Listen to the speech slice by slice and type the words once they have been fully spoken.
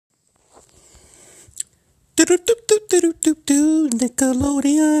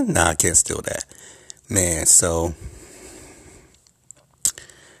Nickelodeon. Nah, I can't steal that. Man, so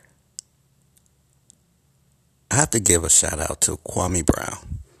I have to give a shout out to Kwame Brown.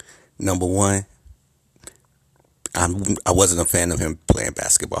 Number one, I wasn't a fan of him playing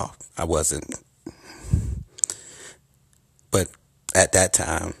basketball. I wasn't. But at that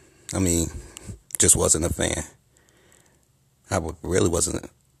time, I mean, just wasn't a fan. Really wasn't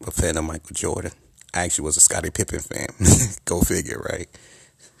a fan of Michael Jordan. I actually was a Scottie Pippen fan. Go figure, right?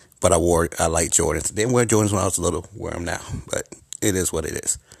 But I like Jordans. Didn't wear Jordans when I was little, wear them now. But it is what it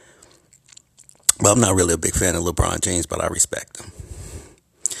is. But I'm not really a big fan of LeBron James, but I respect him.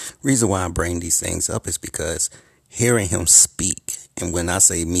 Reason why I bring these things up is because hearing him speak, and when I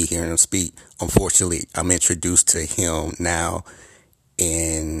say me hearing him speak, unfortunately, I'm introduced to him now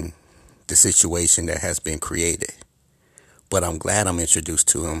in the situation that has been created. But I'm glad I'm introduced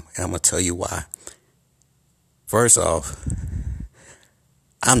to him, and I'm going to tell you why. First off,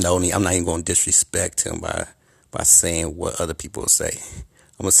 I'm not even going to disrespect him by saying what other people say.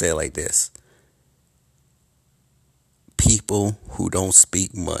 I'm going to say it like this. People who don't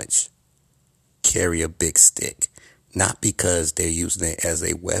speak much carry a big stick. Not because they're using it as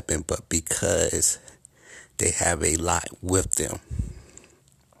a weapon, but because they have a lot with them.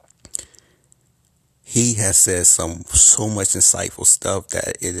 He has said so much insightful stuff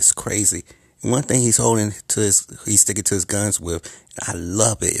that it is crazy. And one thing he's sticking to his guns with, I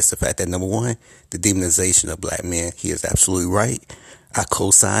love it, is the fact that number one, the demonization of black men. He is absolutely right. I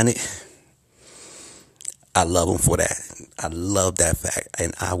co-sign it. I love him for that. I love that fact.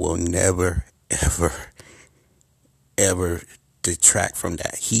 And I will never, ever detract from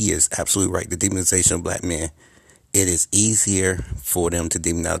that. He is absolutely right. The demonization of black men. It is easier for them to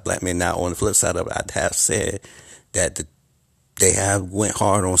demonize black men. Now, on the flip side of it, I have said that they have went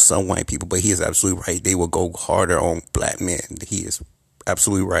hard on some white people, but he is absolutely right. They will go harder on black men. He is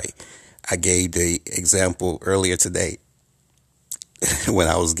absolutely right. I gave the example earlier today when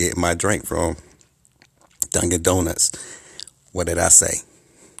I was getting my drink from Dunkin' Donuts. What did I say?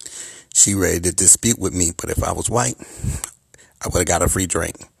 She ready to dispute with me, but if I was white, I would have got a free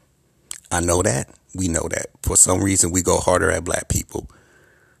drink. I know that. We know that. For some reason, we go harder at black people.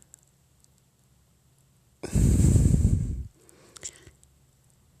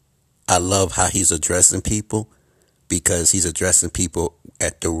 I love how he's addressing people because he's addressing people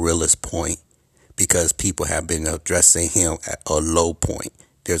at the realest point because people have been addressing him at a low point.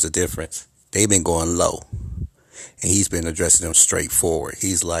 There's a difference. They've been going low and he's been addressing them straightforward.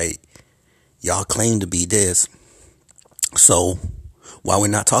 He's like, y'all claim to be this, so why we're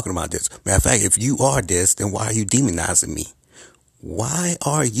not talking about this? Matter of fact, if you are this, then why are you demonizing me? Why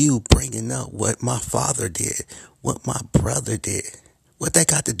are you bringing up what my father did, what my brother did? What that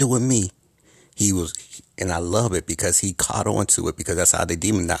got to do with me? And I love it because he caught on to it because that's how they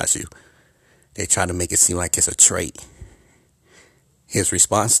demonize you. They try to make it seem like it's a trait. His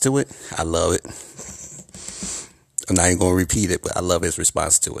response to it, I love it. I'm not even going to repeat it, but I love his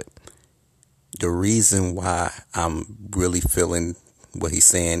response to it. The reason why I'm really feeling what he's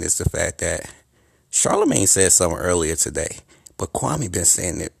saying is the fact that Charlemagne said something earlier today, but Kwame been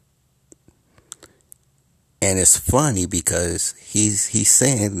saying it. And it's funny because he's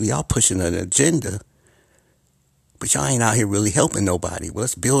saying y'all pushing an agenda, but y'all ain't out here really helping nobody. Well,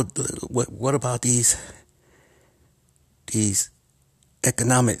 let's build. What about these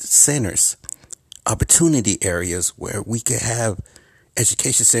economic centers, opportunity areas where we could have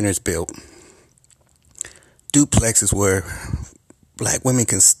education centers built, duplexes where black women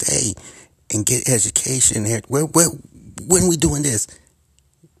can stay and get education. When we doing this?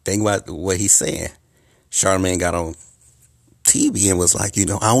 Think about what he's saying. Charlemagne got on TV and was like, I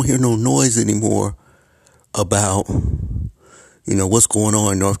don't hear no noise anymore about, what's going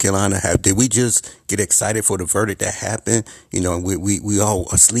on in North Carolina. Did we just get excited for the verdict that happened? And we all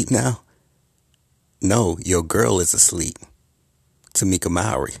asleep now? No, your girl is asleep. Tamika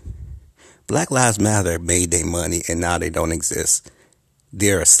Mallory. Black Lives Matter made their money and now they don't exist.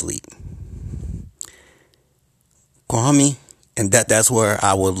 They're asleep. Kwame, and that's where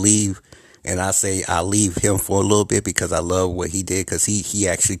I will leave. And I say I'll leave him for a little bit because I love what he did because he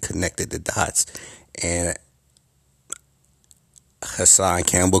actually connected the dots. And Hassan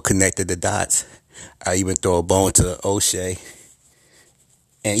Campbell connected the dots. I even throw a bone to O'Shea.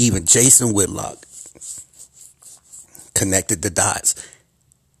 And even Jason Whitlock connected the dots.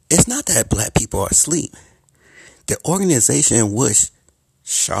 It's not that black people are asleep. The organization in which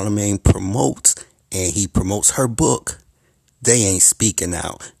Charlemagne promotes, and he promotes her book, they ain't speaking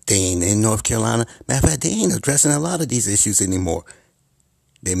out. They ain't in North Carolina. Matter of fact, they ain't addressing a lot of these issues anymore.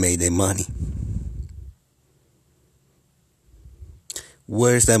 They made their money.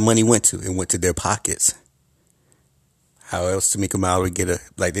 Where's that money went to? It went to their pockets. How else Tamika Mallory get a,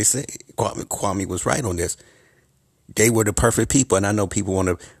 like they say, Kwame was right on this. They were the perfect people. And I know people want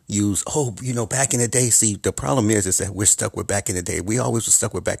to use, back in the day. See, the problem is that we're stuck with back in the day. We always were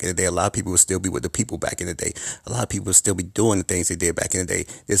stuck with back in the day. A lot of people would still be with the people back in the day. A lot of people would still be doing the things they did back in the day.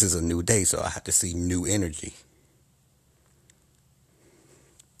 This is a new day, so I have to see new energy.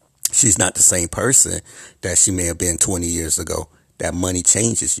 She's not the same person that she may have been 20 years ago. That money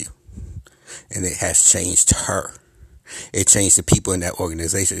changes you. And it has changed her. It changed the people in that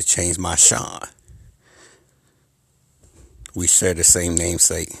organization. It changed Marshawn. We share the same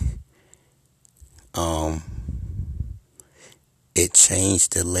namesake. It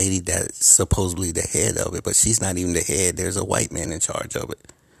changed the lady that's supposedly the head of it, but she's not even the head. There's a white man in charge of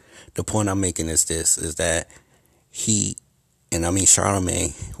it. The point I'm making is this, is that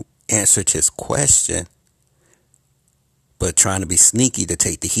Charlemagne answered his question, but trying to be sneaky to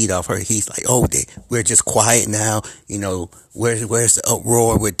take the heat off her. He's like, we're just quiet now. Where's the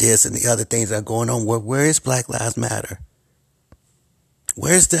uproar with this and the other things that are going on? Where is Black Lives Matter?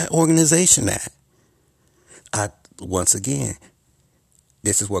 Where's that organization at? Once again,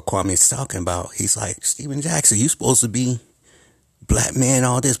 this is what Kwame's talking about. He's like, Stephen Jackson, you supposed to be black man,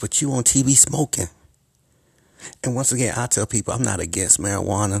 all this, but you on TV smoking. And once again, I tell people I'm not against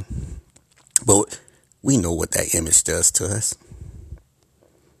marijuana, but we know what that image does to us.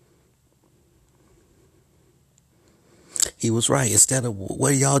 He was right. Instead of,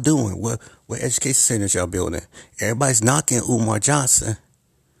 what are y'all doing? What education centers y'all building? Everybody's knocking Umar Johnson,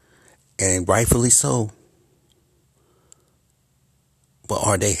 and rightfully so. But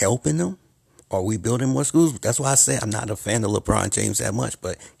are they helping them? Are we building more schools? That's why I say I'm not a fan of LeBron James that much,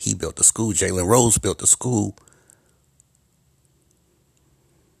 but he built a school. Jalen Rose built a school.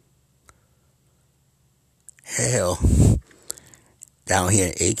 Hell, down here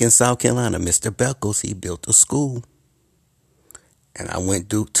in Aiken, South Carolina, Mr. Beckles, he built a school. And I went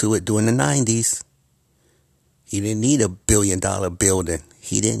to it during the 90s. He didn't need $1 billion building.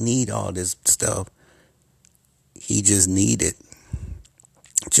 He didn't need all this stuff. He just needed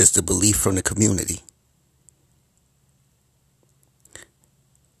just a belief from the community.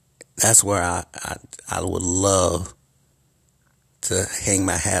 That's where I would love to hang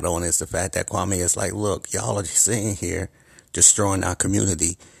my hat on, is the fact that Kwame is like, look, y'all are sitting here destroying our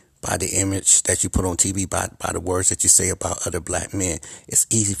community by the image that you put on TV, by the words that you say about other black men. It's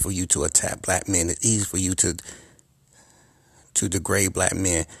easy for you to attack black men. It's easy for you to degrade black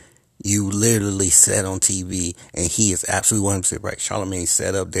men. You literally said on TV, and he is absolutely 100% right. Charlemagne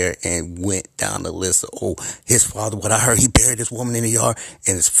sat up there and went down the list of, his father, what I heard, he buried this woman in the yard.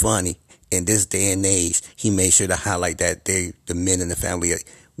 And it's funny, in this day and age, he made sure to highlight that the men in the family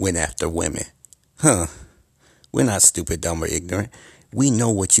went after women. We're not stupid, dumb, or ignorant. We know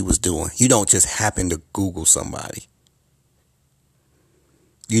what you was doing. You don't just happen to Google somebody.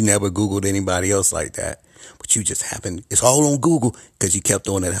 You never Googled anybody else like that. But you just happened, it's all on Google because you kept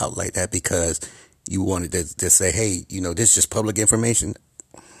throwing it out like that because you wanted to say, hey, this is just public information.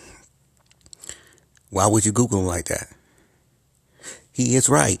 Why would you Google him like that? He is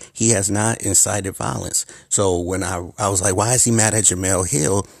right. He has not incited violence. So when I was like, why is he mad at Jemele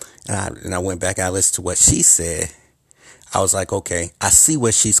Hill? And I went back, I listened to what she said. I was like, okay, I see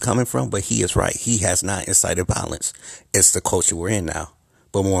where she's coming from, but he is right. He has not incited violence. It's the culture we're in now.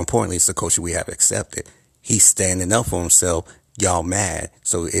 But more importantly, it's the culture we have accepted. He's standing up for himself. Y'all mad.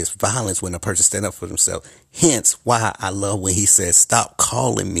 So it's violence when a person stands up for themselves. Hence why I love when he says, stop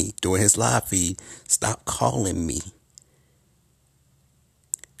calling me during his live feed. Stop calling me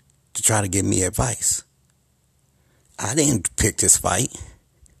to try to give me advice. I didn't pick this fight.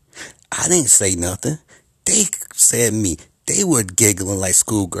 I didn't say nothing. They said me. They were giggling like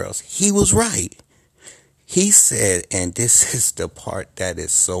schoolgirls. He was right. He said, and this is the part that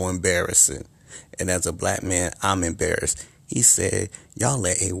is so embarrassing, and as a black man, I'm embarrassed. He said, y'all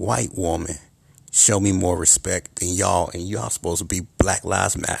let a white woman show me more respect than y'all, and y'all supposed to be Black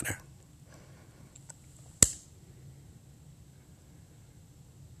Lives Matter.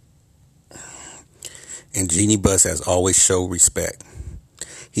 And Jeannie Buss has always showed respect.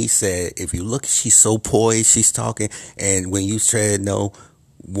 He said, if you look, she's so poised, she's talking. And when you said no,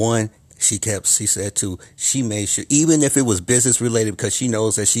 she said two, she made sure, even if it was business related, because she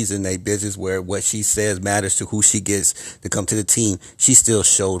knows that she's in a business where what she says matters to who she gets to come to the team, she still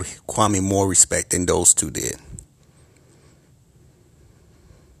showed Kwame more respect than those two did.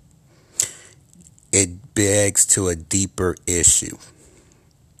 It begs to a deeper issue.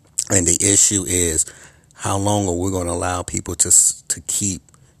 And the issue is, how long are we going to allow people to keep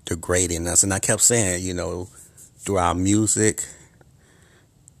degrading us? And I kept saying, through our music,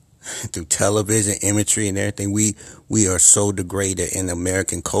 through television, imagery, and everything. We are so degraded in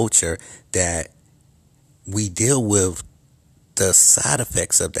American culture that we deal with the side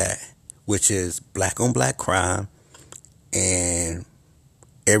effects of that, which is black on black crime and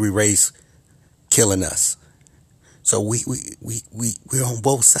every race killing us. So we're on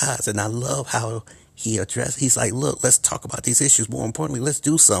both sides, and I love how he's like, look, let's talk about these issues. More importantly, let's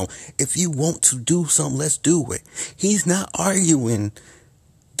do something. If you want to do something, let's do it. He's not arguing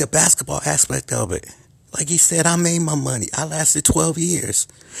the basketball aspect of it. Like he said, I made my money. I lasted 12 years.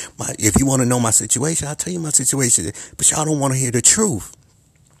 If you want to know my situation, I'll tell you my situation. But y'all don't want to hear the truth.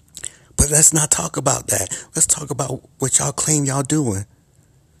 But let's not talk about that. Let's talk about what y'all claim y'all doing.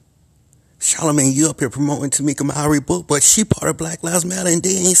 Charlamagne, you up here promoting Tamika Mallory book, but she part of Black Lives Matter and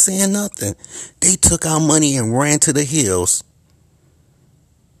they ain't saying nothing. They took our money and ran to the hills.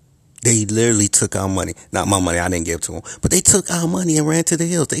 They literally took our money. Not my money, I didn't give to them. But they took our money and ran to the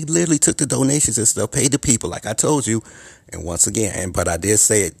hills. They literally took the donations and stuff, paid the people, like I told you. And once again, but I did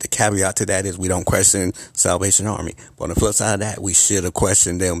say it, the caveat to that is we don't question Salvation Army. But on the flip side of that, we should have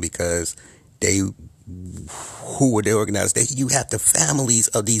questioned them because who were they organized? You have the families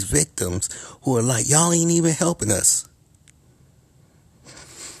of these victims who are like, y'all ain't even helping us.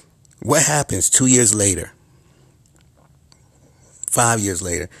 What happens 2 years later? 5 years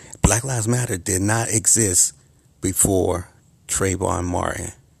later? Black Lives Matter did not exist before Trayvon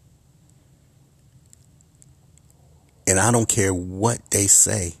Martin. And I don't care what they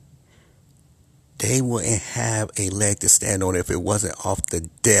say. They wouldn't have a leg to stand on if it wasn't off the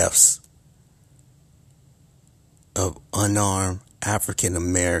deaths of unarmed African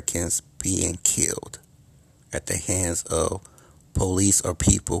Americans being killed at the hands of police or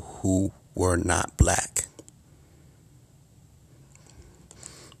people who were not black.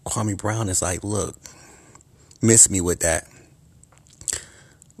 Kwame Brown is like, look, miss me with that.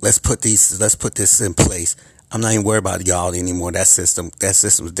 Let's put this in place. I'm not even worried about y'all anymore. That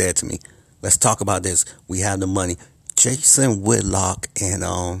system's dead to me. Let's talk about this. We have the money. Jason Whitlock and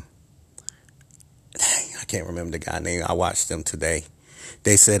I can't remember the guy's name. I watched them today.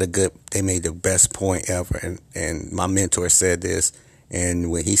 They made the best point ever. And my mentor said this.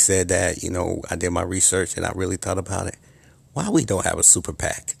 And when he said that, I did my research and I really thought about it. Why we don't have a super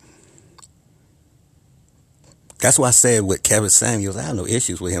PAC? That's why I said with Kevin Samuels, I have no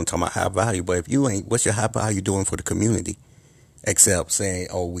issues with him talking about high value. But if you ain't, what's your high value doing for the community? Except saying,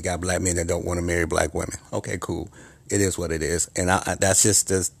 oh, we got black men that don't want to marry black women. Okay, cool. It is what it is. And that's just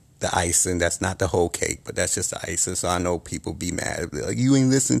the icing. That's not the whole cake, but that's just the icing. So I know people be mad. You ain't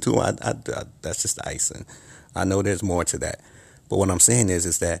listening to him. That's just the icing. I know there's more to that. But what I'm saying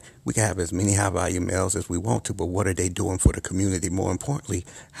is that we can have as many high-value males as we want to, but what are they doing for the community? More importantly,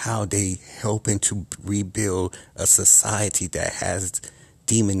 how are they helping to rebuild a society that has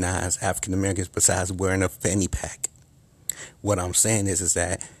demonized African Americans besides wearing a fanny pack? What I'm saying is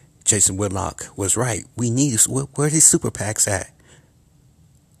that Jason Whitlock was right. We need, where are these super PACs at?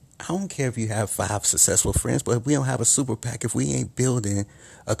 I don't care if you have 5 successful friends, but if we don't have a super PAC, if we ain't building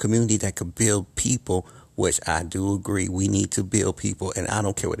a community that could build people, which I do agree, we need to build people, and I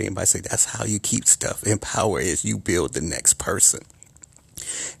don't care what anybody say. That's how you keep stuff in power, is you build the next person.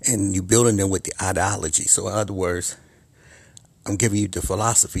 And you building them with the ideology. So in other words, I'm giving you the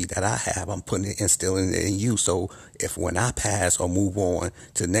philosophy that I have. I'm instilling it in you. So if when I pass or move on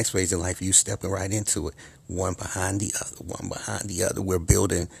to the next phase in life, you stepping right into it, one behind the other, we're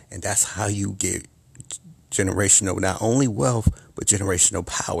building, and that's how you get generational, not only wealth, but generational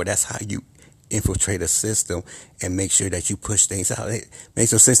power. That's how you infiltrate a system and make sure that you push things out. It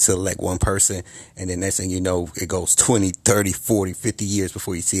makes no sense to elect one person and then next thing you know, it goes 20, 30, 40, 50 years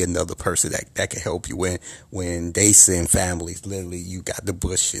before you see another person that can help you. When they send families, literally you got the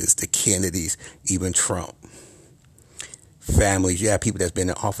Bushes, the Kennedys, even Trump. Families, you have people that's been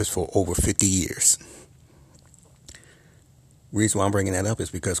in office for over 50 years. Reason why I'm bringing that up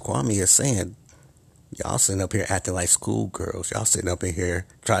is because Kwame is saying, y'all sitting up here acting like schoolgirls. Y'all sitting up in here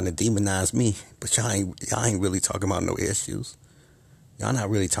trying to demonize me. But y'all ain't really talking about no issues. Y'all not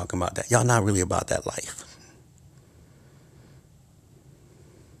really talking about that. Y'all not really about that life.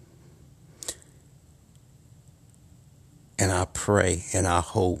 And I pray and I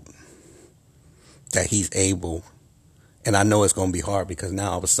hope that he's able. And I know it's going to be hard because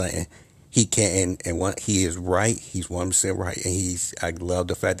now all of a sudden he can't, and he is right. He's 100% right. And I love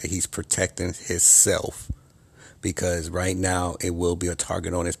the fact that he's protecting himself, because right now it will be a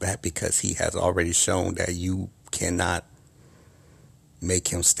target on his back because he has already shown that you cannot make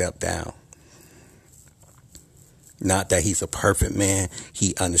him step down. Not that he's a perfect man.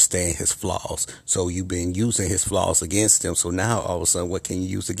 He understands his flaws. So you've been using his flaws against him. So now all of a sudden, what can you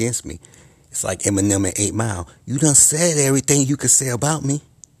use against me? It's like Eminem and 8 Mile. You done said everything you could say about me.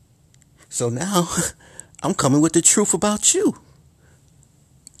 So now I'm coming with the truth about you.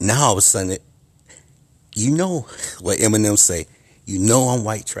 Now all of a sudden, you know what Eminem say. You know I'm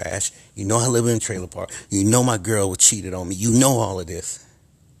white trash. You know I live in a trailer park. You know my girl cheated on me. You know all of this.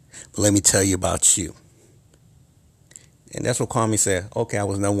 But let me tell you about you. And that's what Kwame said. Okay, I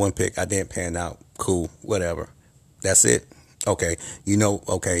was number one pick. I didn't pan out. Cool, whatever. That's it. Okay,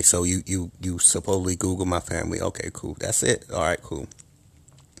 okay, so you supposedly Google my family. Okay, cool. That's it. All right, cool.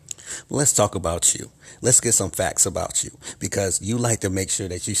 But let's talk about you. Let's get some facts about you, because you like to make sure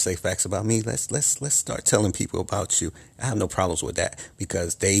that you say facts about me. Let's start telling people about you. I have no problems with that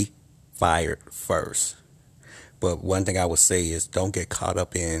because they fired first. But one thing I would say is don't get caught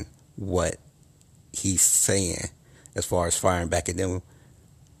up in what he's saying as far as firing back at them.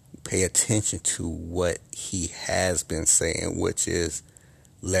 Pay attention to what he has been saying, which is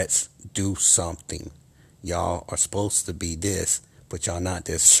let's do something. Y'all are supposed to be this, but y'all not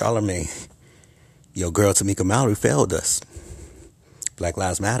this. Charlemagne, your girl Tamika Mallory failed us. Black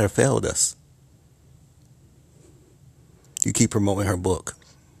Lives Matter failed us. You keep promoting her book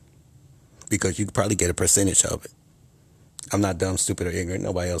because you could probably get a percentage of it. I'm not dumb, stupid, or ignorant.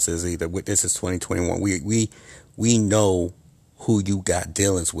 Nobody else is either. This is 2021. We know who you got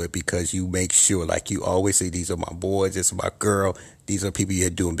dealings with because you make sure, like you always say, these are my boys, this is my girl, these are people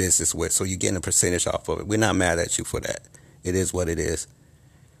you're doing business with. So you're getting a percentage off of it. We're not mad at you for that. It is what it is.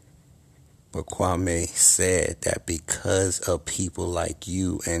 But Kwame said that because of people like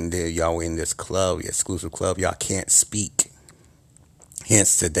you and y'all in this club, your exclusive club, y'all can't speak.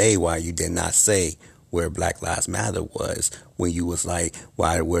 Hence today why you did not say where Black Lives Matter was when you was like,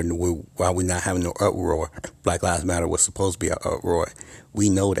 why we not having no uproar? Black Lives Matter was supposed to be an uproar. We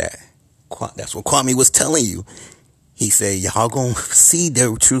know that. That's what Kwame was telling you. He said, y'all gonna see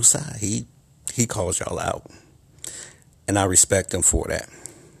their true side. He calls y'all out. And I respect him for that.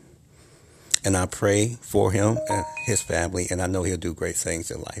 And I pray for him and his family, and I know he'll do great things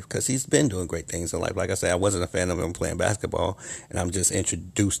in life because he's been doing great things in life. Like I said, I wasn't a fan of him playing basketball, and I'm just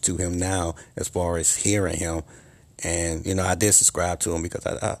introduced to him now as far as hearing him. And, I did subscribe to him because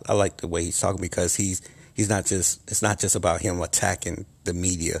I like the way he's talking, because he's not just, it's not just about him attacking the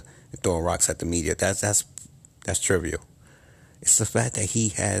media and throwing rocks at the media. That's trivial. It's the fact that he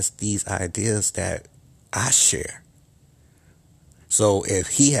has these ideas that I share. So if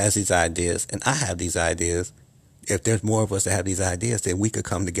he has these ideas and I have these ideas, if there's more of us that have these ideas, then we could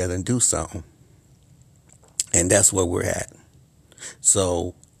come together and do something. And that's where we're at.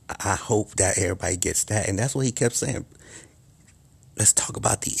 So I hope that everybody gets that. And that's what he kept saying. Let's talk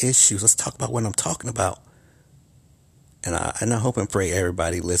about the issues. Let's talk about what I'm talking about. And I hope and pray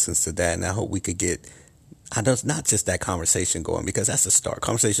everybody listens to that. And I hope we could get, not just that conversation going, because that's a start.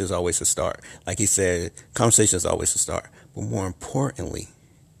 Conversation is always a start. Like he said, conversation is always a start. But more importantly,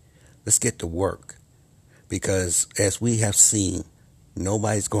 let's get to work. Because as we have seen,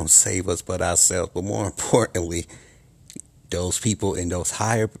 nobody's going to save us but ourselves. But more importantly, those people in those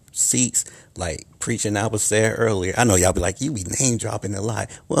higher seats, like Preaching I was there earlier. I know y'all be like, you be name dropping a lot.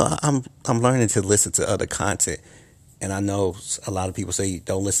 Well, I'm learning to listen to other content. And I know a lot of people say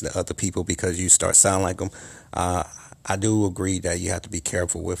don't listen to other people because you start sounding like them. I do agree that you have to be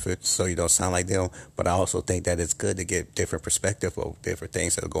careful with it so you don't sound like them. But I also think that it's good to get different perspective of different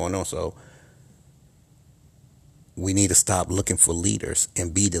things that are going on. So we need to stop looking for leaders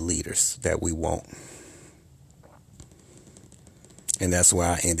and be the leaders that we want. And that's where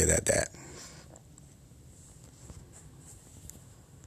I ended at that.